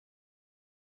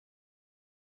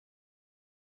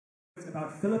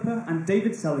about Philippa and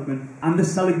David Seligman and the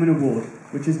Seligman Award,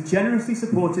 which has generously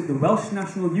supported the Welsh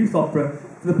National Youth Opera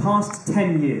for the past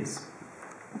 10 years.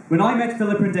 When I met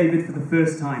Philippa and David for the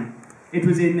first time, it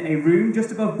was in a room just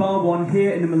above Bar 1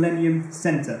 here in the Millennium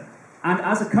Centre. And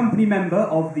as a company member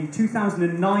of the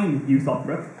 2009 Youth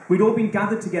Opera, we'd all been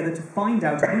gathered together to find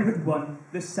out who had won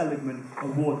the Seligman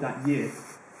Award that year.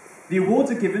 The awards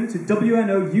are given to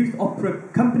WNO Youth Opera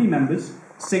company members,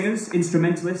 singers,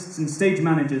 instrumentalists and stage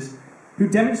managers who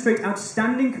demonstrate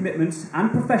outstanding commitment and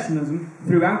professionalism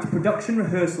throughout production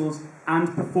rehearsals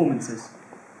and performances.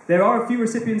 There are a few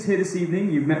recipients here this evening.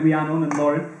 You've met Rhiannon and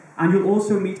Lauren, and you'll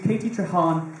also meet Katie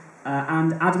Treharne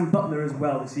and Adam Butler as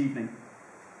well this evening.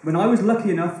 When I was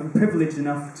lucky enough and privileged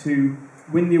enough to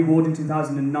win the award in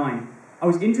 2009, I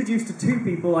was introduced to two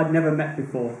people I'd never met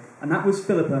before, and that was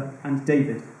Philippa and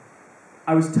David.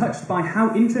 I was touched by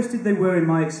how interested they were in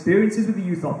my experiences with the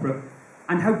youth opera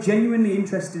and how genuinely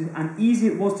interested and easy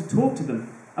it was to talk to them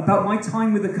about my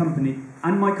time with the company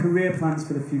and my career plans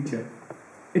for the future.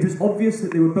 It was obvious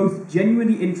that they were both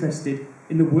genuinely interested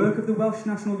in the work of the Welsh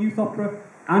National Youth Opera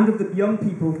and of the young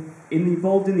people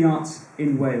involved in the arts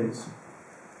in Wales.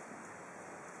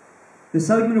 The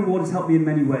Seligman Award has helped me in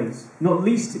many ways, not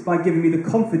least by giving me the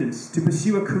confidence to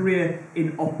pursue a career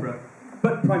in opera.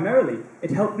 But primarily,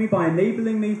 it helped me by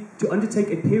enabling me to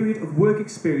undertake a period of work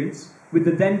experience with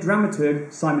the then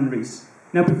dramaturg Simon Rees.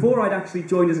 Now, before I'd actually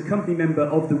joined as a company member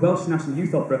of the Welsh National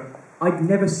Youth Opera, I'd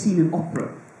never seen an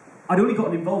opera. I'd only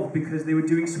gotten involved because they were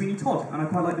doing Sweeney Todd, and I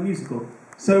quite liked the musical.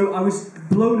 So I was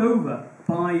blown over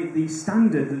by the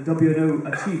standard that WNO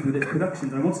achieved with its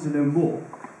productions, and I wanted to know more.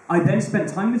 I then spent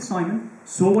time with Simon,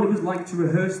 saw what it was like to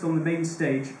rehearse on the main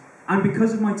stage, and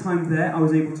because of my time there, I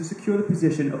was able to secure the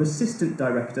position of assistant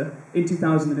director in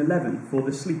 2011 for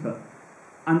the Sleeper.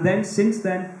 And then, since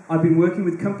then, I've been working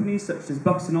with companies such as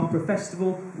Buxton Opera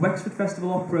Festival, Wexford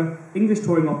Festival Opera, English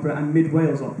Touring Opera, and Mid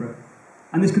Wales Opera.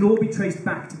 And this can all be traced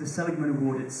back to the Seligman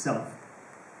Award itself.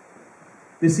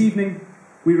 This evening,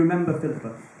 we remember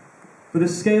Philippa for the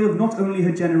scale of not only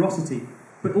her generosity,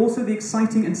 but also the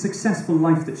exciting and successful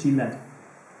life that she led.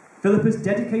 Philippa's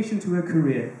dedication to her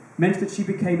career meant that she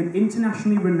became an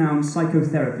internationally renowned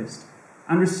psychotherapist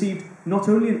and received not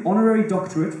only an honorary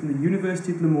doctorate from the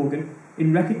University of Glamorgan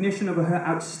in recognition of her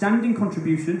outstanding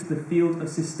contribution to the field of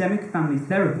systemic family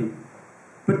therapy,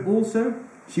 but also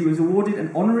she was awarded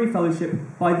an honorary fellowship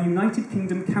by the United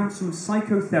Kingdom Council of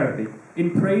Psychotherapy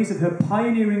in praise of her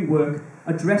pioneering work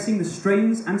addressing the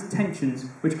strains and tensions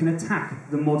which can attack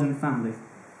the modern family.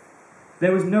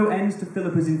 There was no end to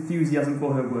Philippa's enthusiasm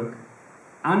for her work,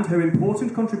 and her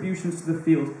important contributions to the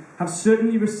field have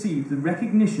certainly received the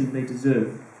recognition they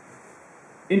deserve.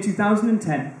 In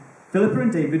 2010, Philippa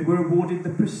and David were awarded the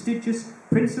prestigious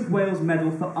Prince of Wales Medal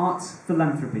for Arts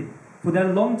Philanthropy for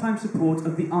their long-time support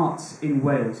of the arts in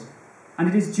Wales. And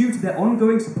it is due to their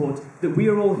ongoing support that we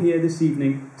are all here this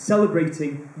evening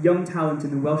celebrating young talent in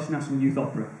the Welsh National Youth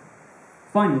Opera.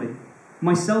 Finally,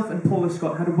 myself and Paula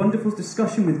Scott had a wonderful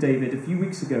discussion with David a few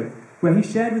weeks ago where he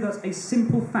shared with us a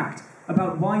simple fact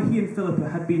about why he and Philippa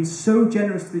had been so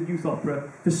generous to the youth opera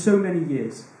for so many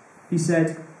years. He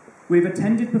said, "We've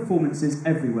attended performances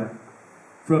everywhere,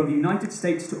 from the United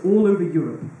States to all over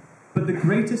Europe, but the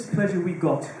greatest pleasure we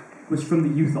got was from the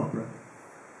youth opera."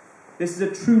 This is a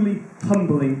truly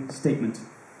humbling statement,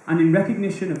 and in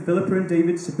recognition of Philippa and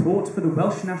David's support for the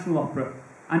Welsh National Opera,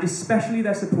 and especially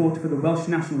their support for the Welsh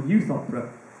National Youth Opera,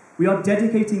 we are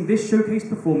dedicating this showcase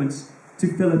performance to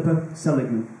Philippa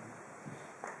Seligman.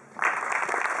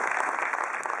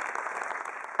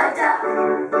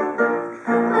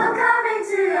 Welcome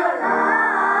into your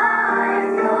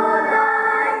life,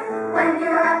 when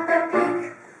you're at the peak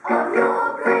of your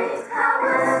great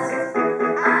powers,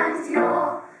 and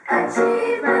your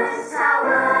achievement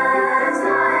towers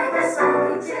like a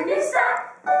smoky chimney stack.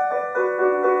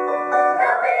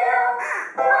 There'll be a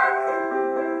whack.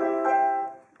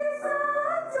 It's a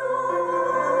door,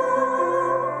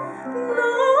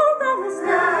 no.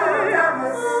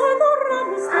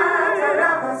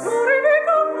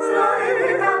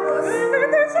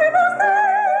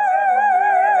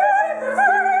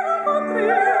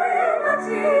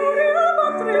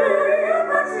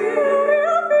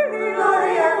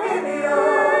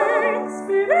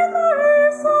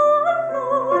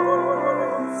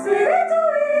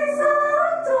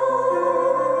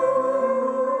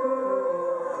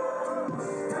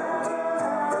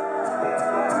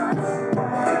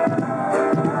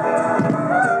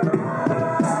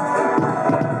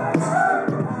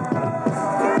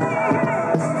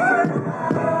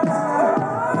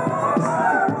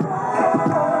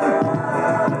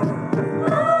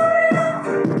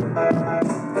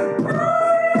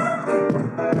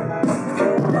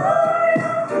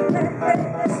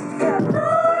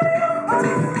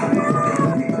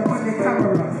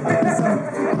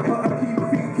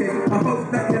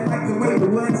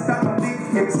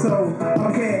 So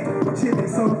I'm here, chilling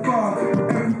so far.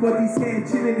 Everybody's here,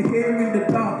 chilling here in the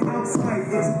dark. Outside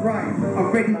it's bright,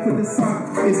 I'm ready for the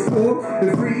sun. It's 4,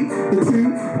 the 3, the 2,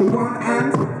 the 1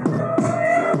 and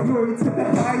glory to the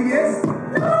highest.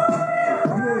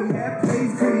 Glory, yeah,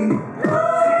 praise be.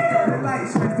 The light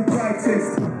shines the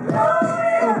brightest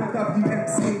over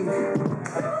WMC.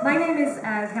 My name is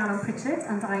Rhiannon Pritchard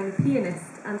and I'm a pianist,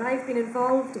 and I've been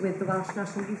involved with the Welsh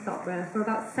National Opera for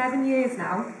about 7 years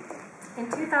now. In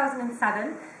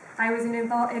 2007 I was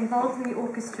involved in the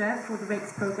orchestra for the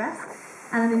Rake's Progress,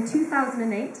 and in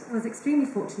 2008 I was extremely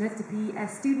fortunate to be a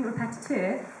student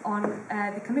repetiteur on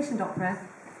the commissioned opera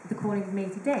The Calling of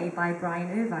Maisie Day by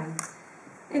Brian Irvine.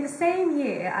 In the same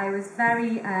year I was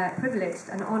very privileged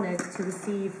and honoured to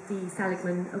receive the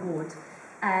Seligman Award.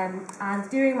 And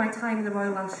during my time in the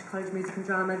Royal Welsh College of Music and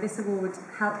Drama, this award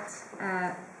helped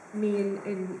me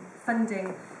in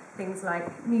funding things like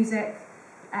music,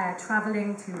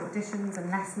 travelling to auditions and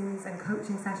lessons and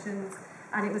coaching sessions,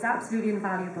 and it was absolutely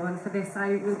invaluable, and for this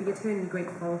I will be eternally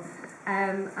grateful.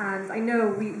 And I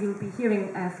know you'll be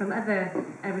hearing from other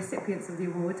recipients of the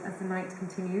award as the night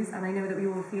continues, and I know that we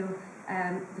all feel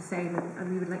the same, and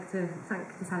we would like to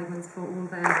thank the Seligmans for all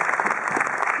their...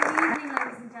 Good evening,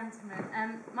 ladies and gentlemen.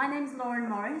 My name's Lauren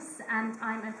Morris, and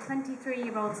I'm a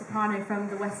 23-year-old soprano from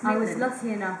the West Midlands. I was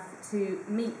lucky enough to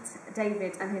meet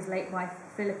David and his late wife,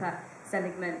 Philippa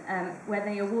Seligman, where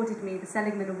they awarded me the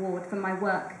Seligman Award for my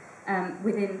work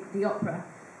within the opera.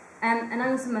 And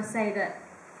I also must say that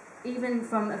even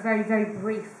from a very, very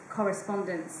brief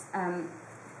correspondence,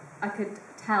 I could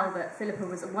tell that Philippa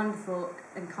was a wonderful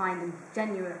and kind and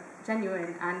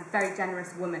genuine and very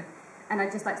generous woman. And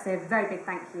I'd just like to say a very big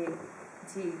thank you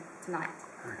to you tonight.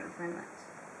 Thank you very much.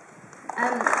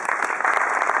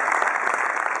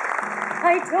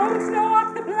 I don't know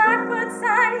what the blackbird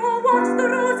sang or what the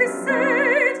roses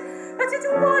said, but it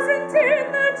wasn't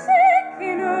in the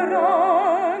chicken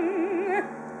run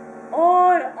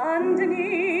or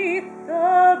underneath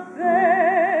the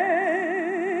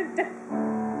bed.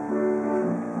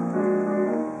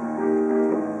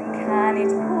 Can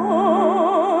it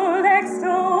pull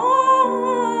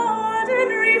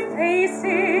extraordinary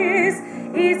faces?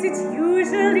 Is it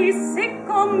usually sick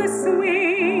on the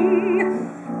swing?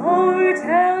 Oh,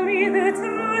 tell me the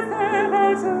truth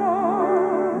about love.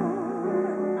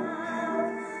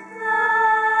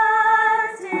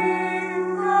 That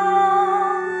in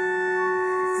love,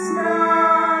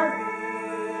 starry.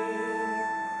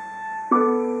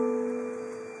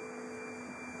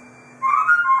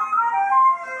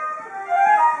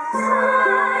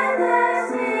 Timeless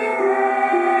in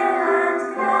air and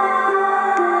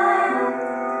cloud,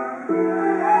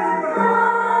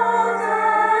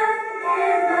 golden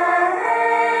in the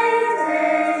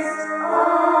heydays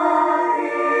of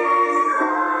his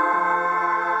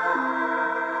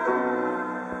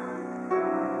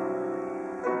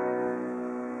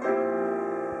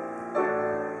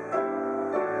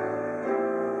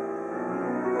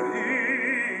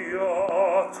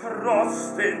Io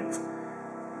trostint,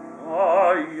 I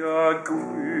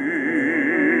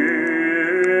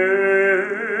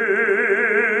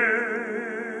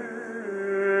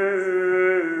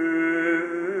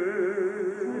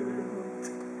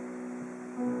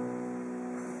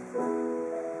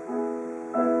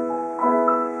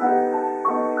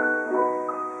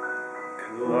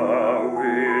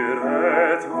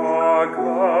Clauret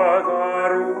agad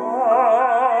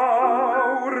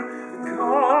arwawr,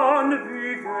 can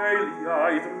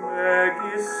bugeiliaid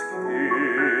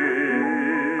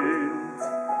megisgynt.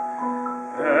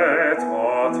 Et at y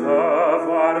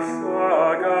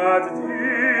farllagad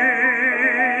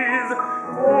dydd,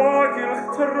 o gylch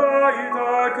traed a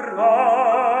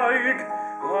graig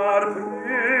ar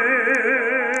bryn.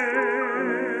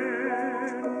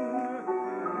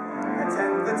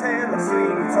 Attend the tale of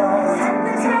Sweeney Todd.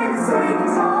 The tale of Sweeney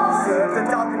Todd. Serve the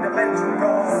dark and the vengeful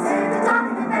God. Save the dark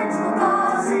and the vengeful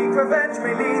God. Seek revenge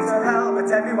may lead to hell,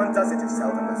 but everyone does it if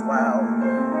seldom as well.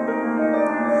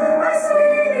 My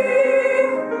Sweeney,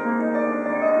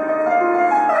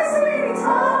 my Sweeney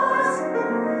Todd.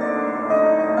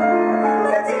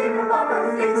 The demon on my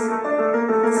feet,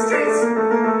 the street.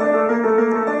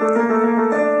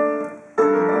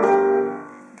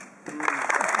 In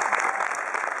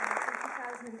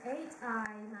 2008, I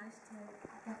managed to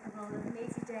get the role of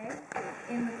Maisie Day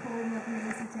in The Calling of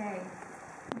Maisie Day,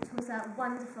 which was a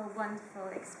wonderful, wonderful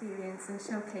experience and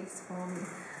showcase for me.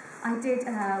 I did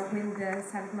win the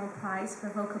Seligman Prize for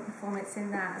vocal performance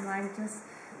in that, and I'm just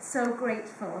so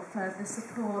grateful for the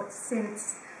support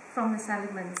from the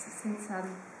Seligmans since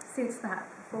that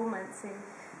performance in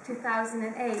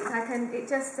 2008.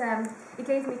 It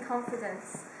gave me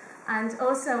confidence, and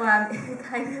also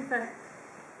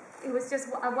it was just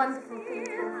a wonderful thing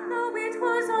to have. Though it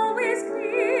was always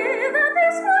clear that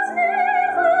this was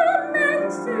never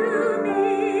meant to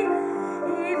be,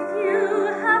 if you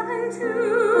happen to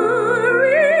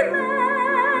remember,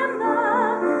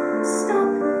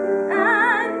 stop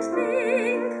and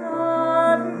think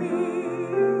of me.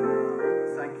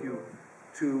 Thank you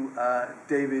to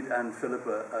David and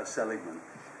Philippa Seligman.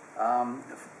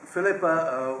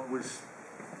 Philippa was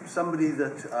somebody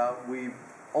that we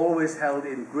always held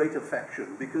in great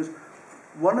affection, because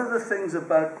one of the things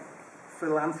about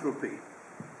philanthropy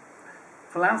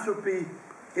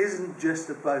isn't just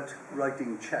about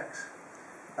writing checks.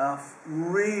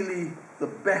 Really, the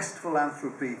best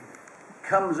philanthropy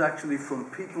comes actually from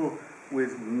people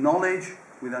with knowledge,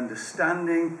 with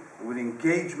understanding, with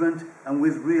engagement, and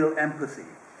with real empathy.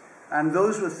 And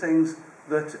those were things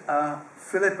that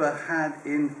Philippa had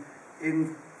in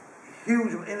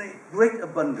great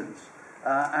abundance.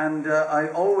 And I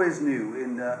always knew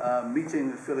in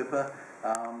meeting with Philippa,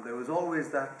 there was always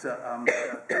that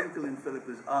twinkle in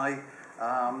Philippa's eye,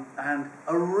 and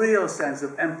a real sense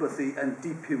of empathy and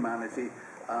deep humanity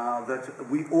that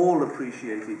we all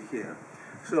appreciated here.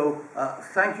 So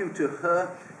thank you to her,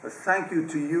 thank you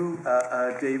to you,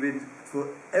 David, for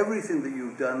everything that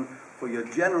you've done, for your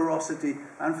generosity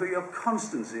and for your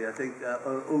constancy, I think,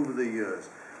 over the years.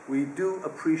 We do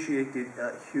appreciate it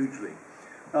hugely.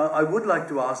 I would like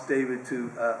to ask David to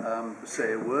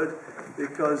say a word,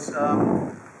 because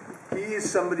he is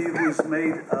somebody who's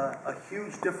made a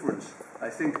huge difference, I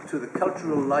think, to the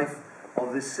cultural life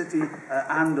of this city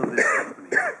and of this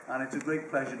company. And it's a great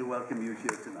pleasure to welcome you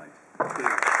here tonight.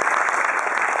 David.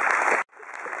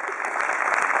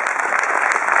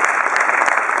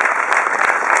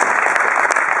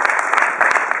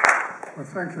 Well,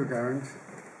 thank you, Geraint,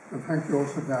 and thank you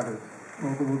also, David, for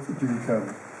all the work that you've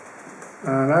done.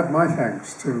 And add my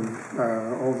thanks to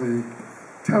all the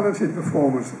talented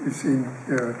performers that we've seen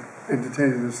here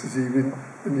entertaining us this evening,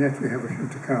 and yet we have a few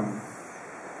to come.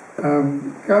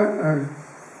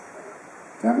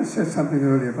 David said something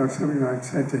earlier about something I'd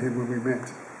said to him when we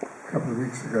met a couple of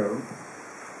weeks ago,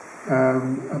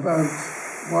 about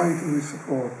why do we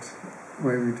support the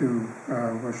way we do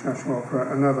Welsh National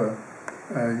Opera and other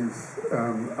youth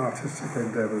artistic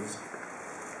endeavours.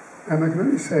 And I can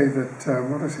only say that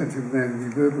what I said to him then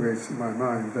reverberates in my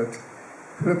mind, that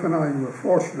Philippa and I were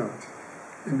fortunate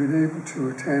in being able to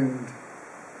attend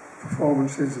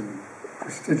performances in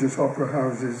prestigious opera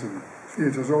houses and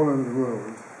theatres all over the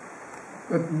world.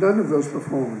 But none of those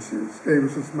performances gave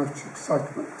us as much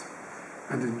excitement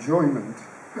and enjoyment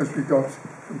as we got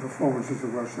from performances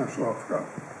of Welsh National Opera.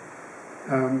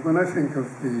 When I think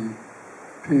of the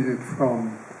period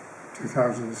from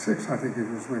 2006, I think it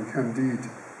was, when Candide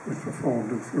was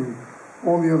performed, and through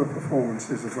all the other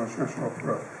performances of Welsh National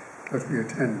Opera that we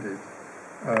attended,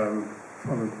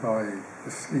 followed by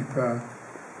The Sleeper,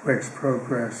 Greg's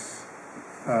Progress,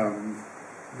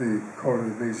 the Call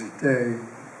of the Lazy Day,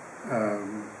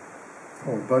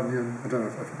 Paul Bunyan. I don't know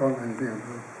if I've forgotten anything, I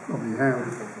probably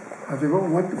have. They were all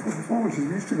wonderful performances.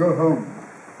 We used to go home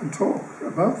and talk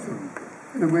about them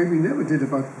in a way we never did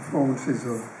about the performances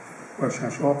of Welsh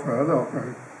National Opera, other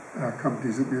opera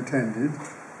companies that we attended.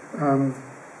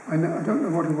 I don't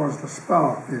know what it was, the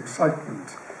spark, the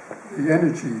excitement, the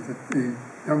energy that the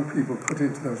young people put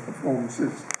into those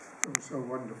performances that was so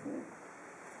wonderful.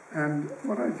 And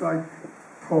what I'd like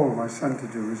Paul, my son, to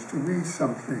do is to read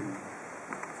something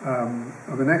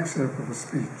of an excerpt of a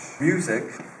speech. Music,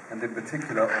 and in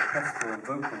particular orchestral and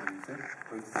vocal music,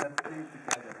 both separately and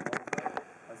together in opera,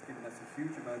 has given us a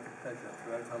huge amount of pleasure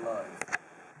throughout our lives,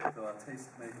 though our taste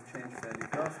may have changed fairly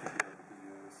drastically over the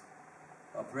years.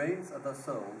 Our brains and our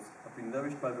souls have been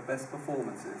nourished by the best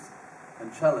performances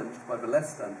and challenged by the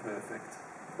less than perfect.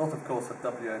 Not, of course, that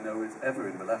WNO is ever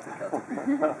in the latter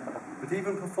category, but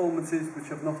even performances which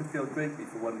have not appealed greatly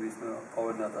for one reason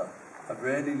or another have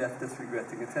rarely left us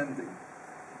regretting attending.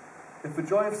 If the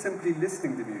joy of simply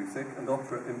listening to music, and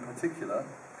opera in particular,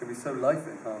 can be so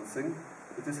life-enhancing,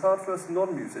 it is hard for us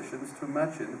non-musicians to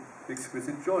imagine the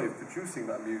exquisite joy of producing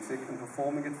that music and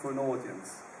performing it for an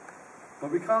audience.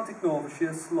 But we can't ignore the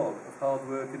sheer slog of hard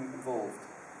work involved.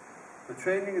 The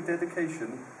training and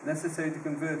dedication necessary to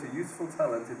convert a youthful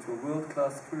talent into a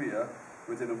world-class career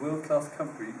within a world-class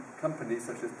company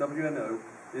such as WNO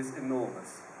is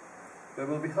enormous. There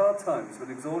will be hard times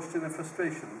when exhaustion and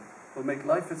frustration will make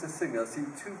life as a singer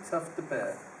seem too tough to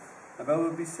bear, and there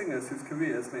will be singers whose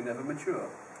careers may never mature,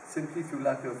 simply through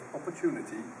lack of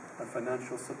opportunity and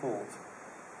financial support.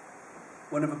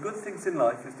 One of the good things in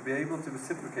life is to be able to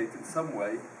reciprocate in some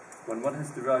way when one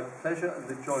has derived pleasure and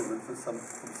enjoyment from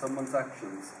someone's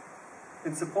actions.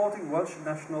 In supporting Welsh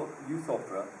National Youth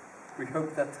Opera, we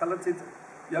hope that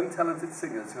young talented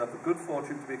singers who have the good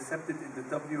fortune to be accepted in the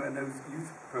WNO's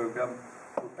youth programme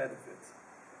will benefit.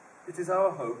 It is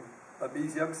our hope that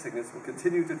these young singers will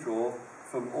continue to draw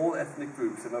from all ethnic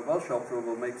groups, and that Welsh opera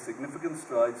will make significant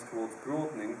strides towards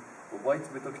broadening the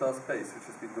white middle-class base, which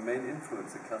has been the main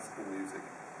influence in classical music.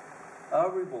 Our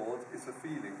reward is the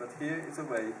feeling that here is a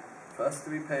way for us to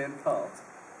repay in part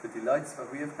the delights that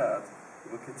we have had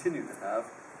and will continue to have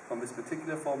from this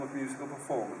particular form of musical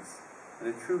performance, and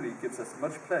it truly gives us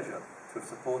much pleasure to have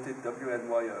supported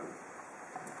WNYO.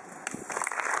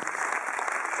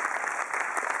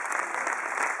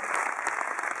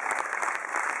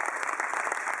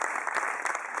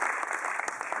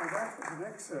 And that was an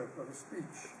excerpt of a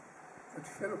speech that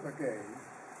Philippa gave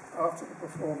after the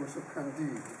performance of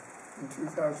Candide in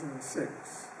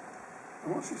 2006.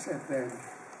 And what she said then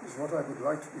is what I would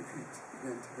like to repeat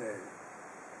again today.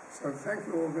 So thank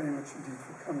you all very much indeed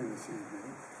for coming this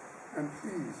evening, and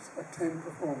please attend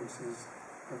performances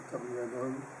of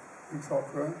WNO Youth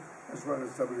Opera as well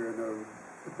as WNO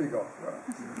the Big Opera.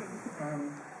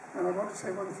 And I want to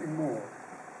say one thing more.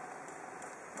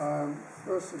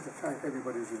 Firstly, to thank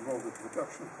everybody who's involved with the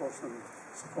production, of course, and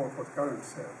support what Karen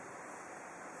said.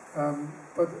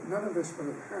 But none of this would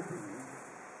have happened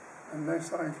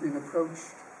unless I'd been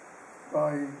approached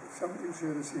by somebody who's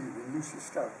here this evening, Lucy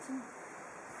Stout.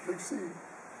 Lucy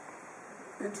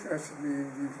interested me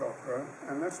in youth opera,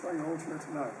 and that's why you're all here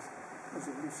tonight, because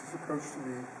of Lucy's approach to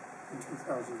me in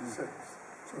 2006.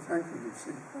 So thank you,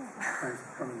 Lucy. Thanks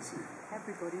for coming this evening.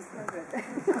 Everybody's favourite.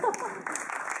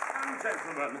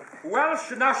 Gentlemen,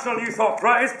 Welsh National Youth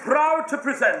Opera is proud to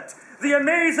present the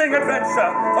amazing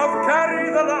adventure of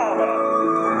Carrie the Llama.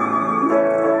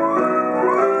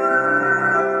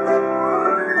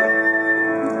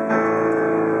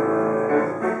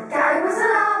 Gary was a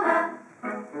llama.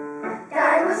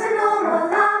 Gary was a normal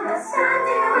llama,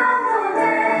 standing around all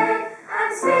day and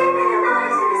sleeping at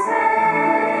night in his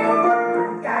hay.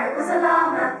 Gary was a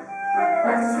llama,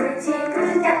 but his routine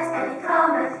couldn't get any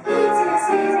calmer. Eating and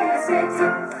sleeping and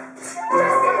spitting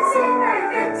just didn't seem very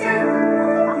fitting.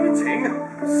 Eating,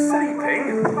 sleeping,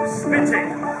 spitting.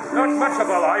 Not much of a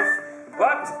life,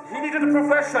 but he needed a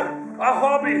profession, a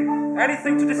hobby,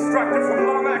 anything to distract him from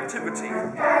llama activity.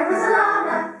 Gary was a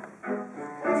llama,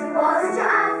 but he wasn't your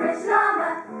average llama.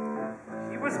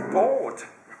 He was bored,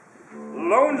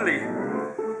 lonely,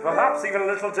 perhaps even a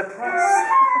little depressed.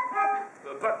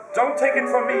 But don't take it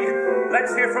from me.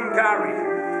 Let's hear from Gary.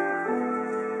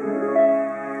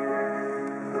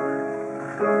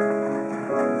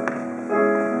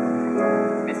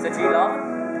 Mr. G. Llama?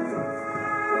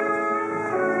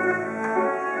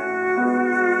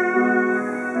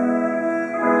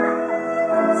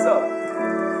 So,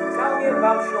 tell me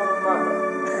about your mother.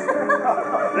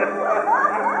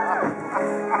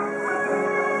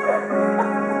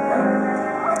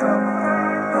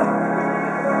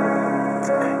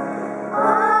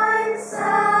 I'm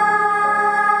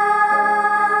sad,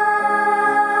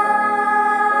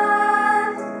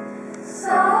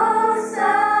 so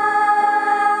sad,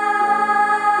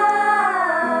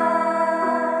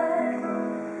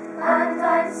 and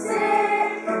I'm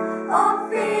sick of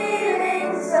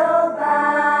feeling so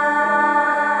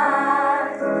bad.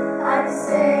 I'm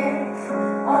sick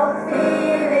of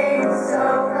feeling so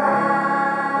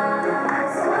bad. I'm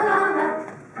so a llama,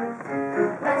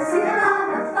 let's sing a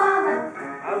llama farmer.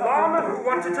 A llama who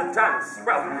wanted to dance.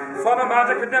 Well, Farmer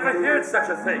Maddock had never heard such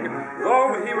a thing,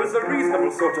 though he was a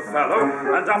reasonable sort of fellow,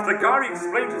 and after Gary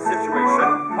explained his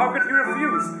situation, how could he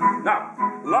refuse? Now,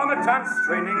 llama dance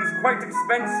training is quite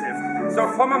expensive,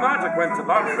 so Farmer Maddock went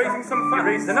about raising some funds. He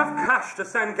raised enough cash to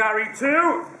send Gary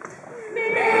to...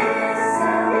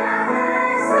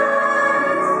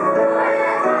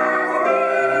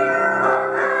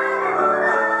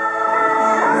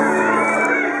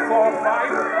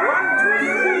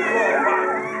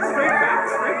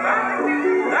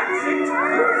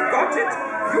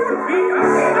 You'll be a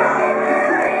star!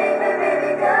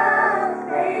 Baby girl,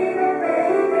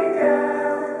 baby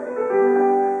girl.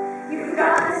 You've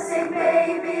gotta sing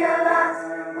baby a lot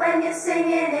when you're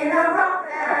singing in a rock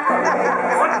band.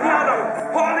 On piano,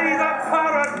 Polly the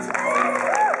parrot.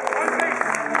 On bass,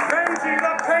 Benji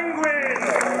the penguin.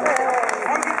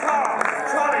 On guitar,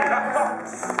 Charlie the fox.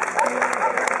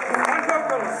 On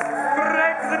vocals,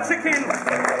 Greg the chicken.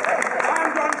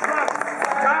 And on drums,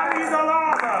 Gary the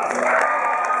llama.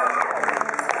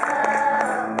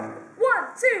 1,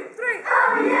 2, 3,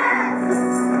 oh yes!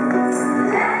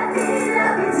 Let me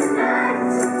love you tonight.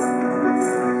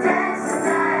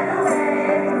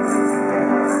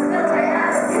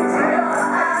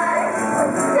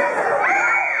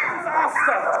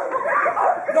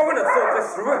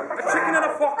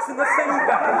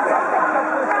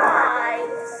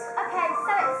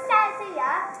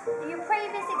 your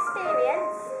previous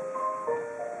experience,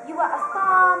 you were a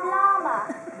farm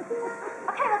llama.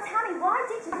 Okay, well tell me, why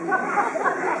did you...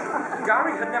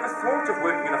 Gary had never thought of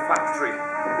working in a factory.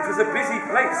 It was a busy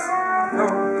place.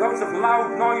 Loads of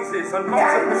loud noises and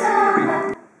lots of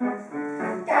machinery.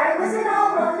 Gary was a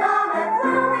normal llama,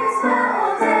 roaming smell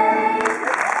all day.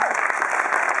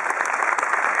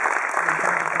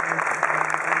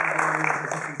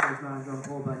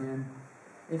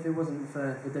 If it wasn't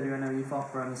for the WNO Youth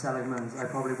Opera and the Seligmans, I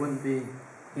probably wouldn't be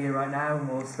here right now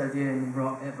or studying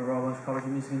at the Royal Welsh College of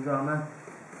Music and Drama.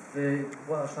 The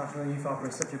Welsh National Youth Opera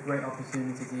is such a great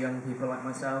opportunity to young people like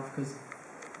myself, because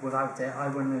without it I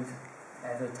wouldn't have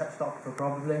ever touched opera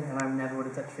probably, and I never would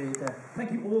have touched theatre.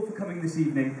 Thank you all for coming this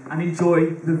evening, and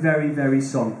enjoy the very, very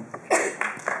song.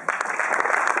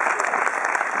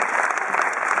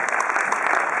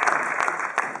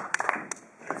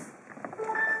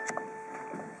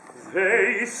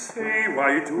 They say,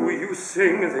 why do you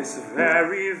sing this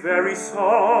very, very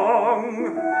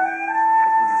song?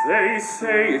 They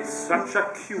say it's such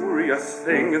a curious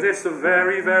thing, this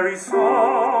very, very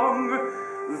song.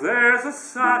 There's a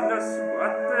sadness,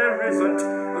 but there isn't.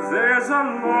 There's a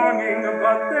longing,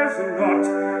 but there's not.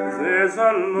 There's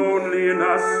a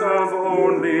loneliness of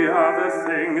only other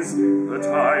things that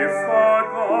I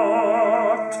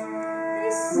forgot. They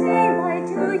say, why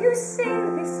do you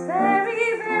sing this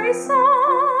very, very song?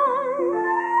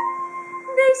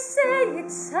 They say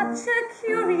it's such a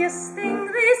curious thing,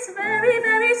 this very,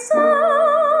 very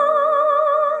song.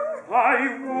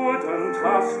 I wouldn't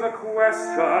ask the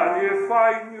question if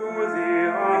I knew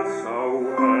the answer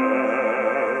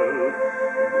well,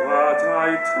 but I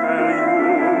tell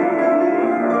you